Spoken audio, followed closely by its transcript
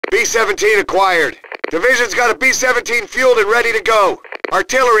B-17 acquired. Division's got a B-17 fueled and ready to go.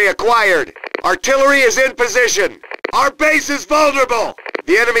 Artillery acquired. Artillery is in position. Our base is vulnerable.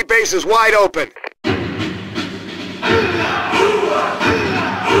 The enemy base is wide open.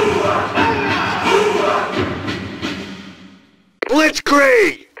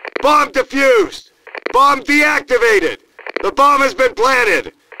 Blitzkrieg! Bomb defused. Bomb deactivated. The bomb has been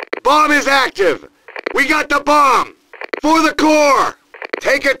planted. Bomb is active. We got the bomb. For the core.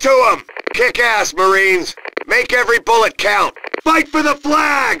 Take it to them. Kick ass, Marines. Make every bullet count. Fight for the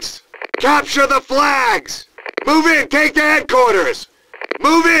flags. Capture the flags. Move in, take the headquarters.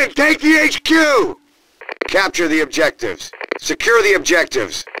 Move in, take the HQ. Capture the objectives. Secure the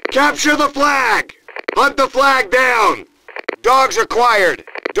objectives. Capture the flag. Hunt the flag down. Dogs acquired.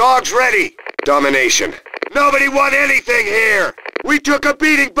 Dogs ready. Domination. Nobody won anything here. We took a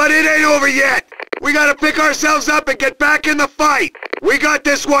beating, but it ain't over yet. We gotta pick ourselves up and get back in the fight. We got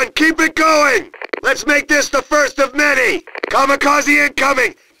this one. Keep it going. Let's make this the first of many. Kamikaze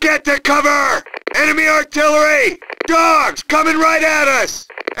incoming. Get to cover. Enemy artillery. Dogs coming right at us.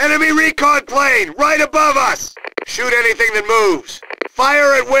 Enemy recon plane right above us. Shoot anything that moves.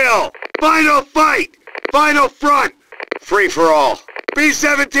 Fire at will. Final fight. Final front. Free for all.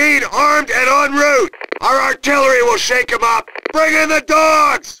 B-17 armed and en route. Our artillery will shake them up. Bring in the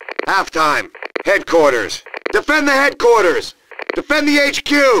dogs. Halftime. Headquarters. Defend the headquarters. Defend the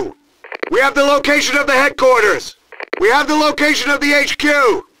HQ. We have the location of the headquarters. We have the location of the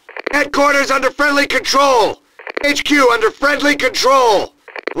HQ. Headquarters under friendly control. HQ under friendly control.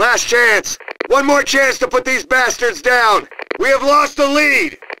 Last chance. One more chance to put these bastards down. We have lost the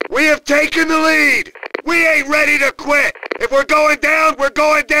lead. We have taken the lead. We ain't ready to quit. If we're going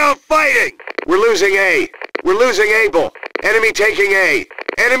down fighting. We're losing A. We're losing Able. Enemy taking A.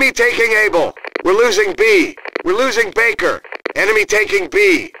 Enemy taking Able. We're losing B. We're losing Baker. Enemy taking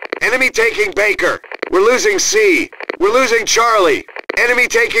B. Enemy taking Baker. We're losing C. We're losing Charlie. Enemy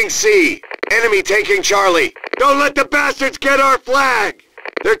taking C. Enemy taking Charlie. Don't let the bastards get our flag.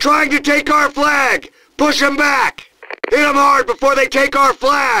 They're trying to take our flag. Push them back. Hit them hard before they take our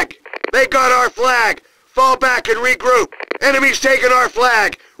flag. They got our flag. Fall back and regroup. Enemy's taking our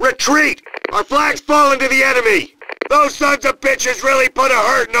flag. Retreat. Our flag's fallen to the enemy. Those sons of bitches really put a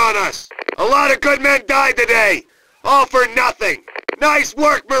hurting on us. A lot of good men died today. All for nothing. Nice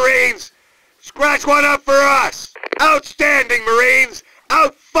work, Marines. Scratch one up for us. Outstanding, Marines.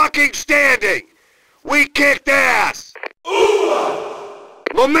 Out-fucking-standing. We kicked ass.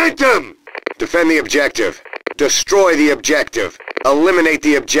 Momentum. Defend the objective. Destroy the objective. Eliminate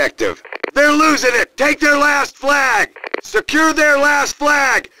the objective. They're losing it. Take their last flag. Secure their last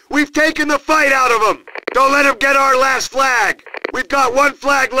flag. We've taken the fight out of them. Don't let them get our last flag. We've got one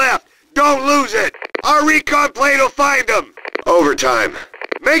flag left. Don't lose it. Our recon plane will find them. Overtime.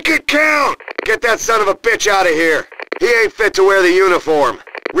 Make it count. Get that son of a bitch out of here. He ain't fit to wear the uniform.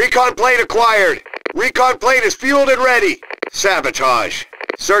 Recon plane acquired. Recon plane is fueled and ready. Sabotage.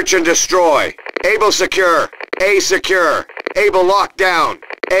 Search and destroy. Able secure. A secure. Able locked down.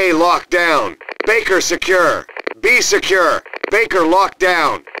 A locked down. Baker secure. B secure. Baker locked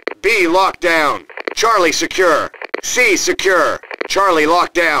down. B locked down. Charlie secure. C secure. Charlie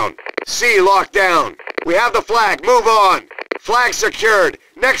locked down. C locked down. We have the flag. Move on. Flag secured.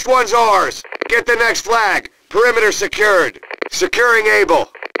 Next one's ours. Get the next flag. Perimeter secured. Securing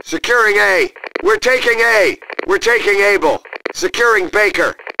Able. Securing A. We're taking A. We're taking Able. Securing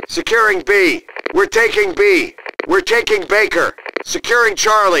Baker. Securing B. We're taking B. We're taking Baker. Securing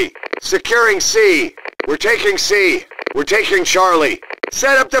Charlie. Securing C. We're taking C. We're taking Charlie.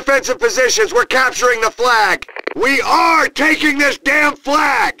 Set up defensive positions. We're capturing the flag. We are taking this damn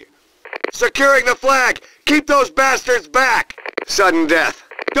flag. Securing the flag. Keep those bastards back. Sudden death.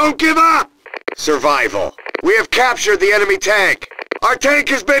 Don't give up. Survival. We have captured the enemy tank. Our tank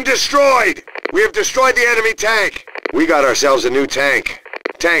has been destroyed. We have destroyed the enemy tank. We got ourselves a new tank.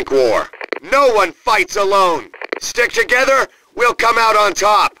 Tank war. No one fights alone. Stick together, we'll come out on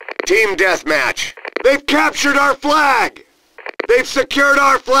top. Team deathmatch. They've captured our flag. They've secured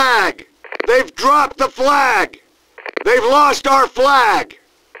our flag. They've dropped the flag. They've lost our flag.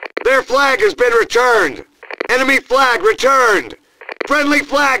 Their flag has been returned. Enemy flag returned. Friendly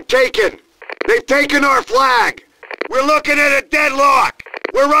flag taken. They've taken our flag. We're looking at a deadlock.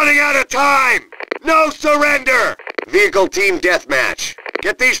 We're running out of time. No surrender. Vehicle team deathmatch.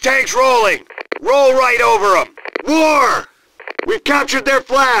 Get these tanks rolling. Roll right over them. War. We've captured their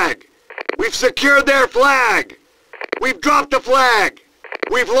flag. We've secured their flag. We've dropped the flag.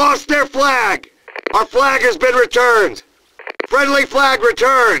 We've lost their flag. Our flag has been returned. Friendly flag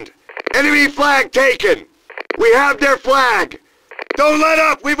returned. Enemy flag taken. We have their flag. Don't let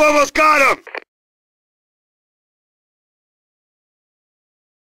up! We've almost got him!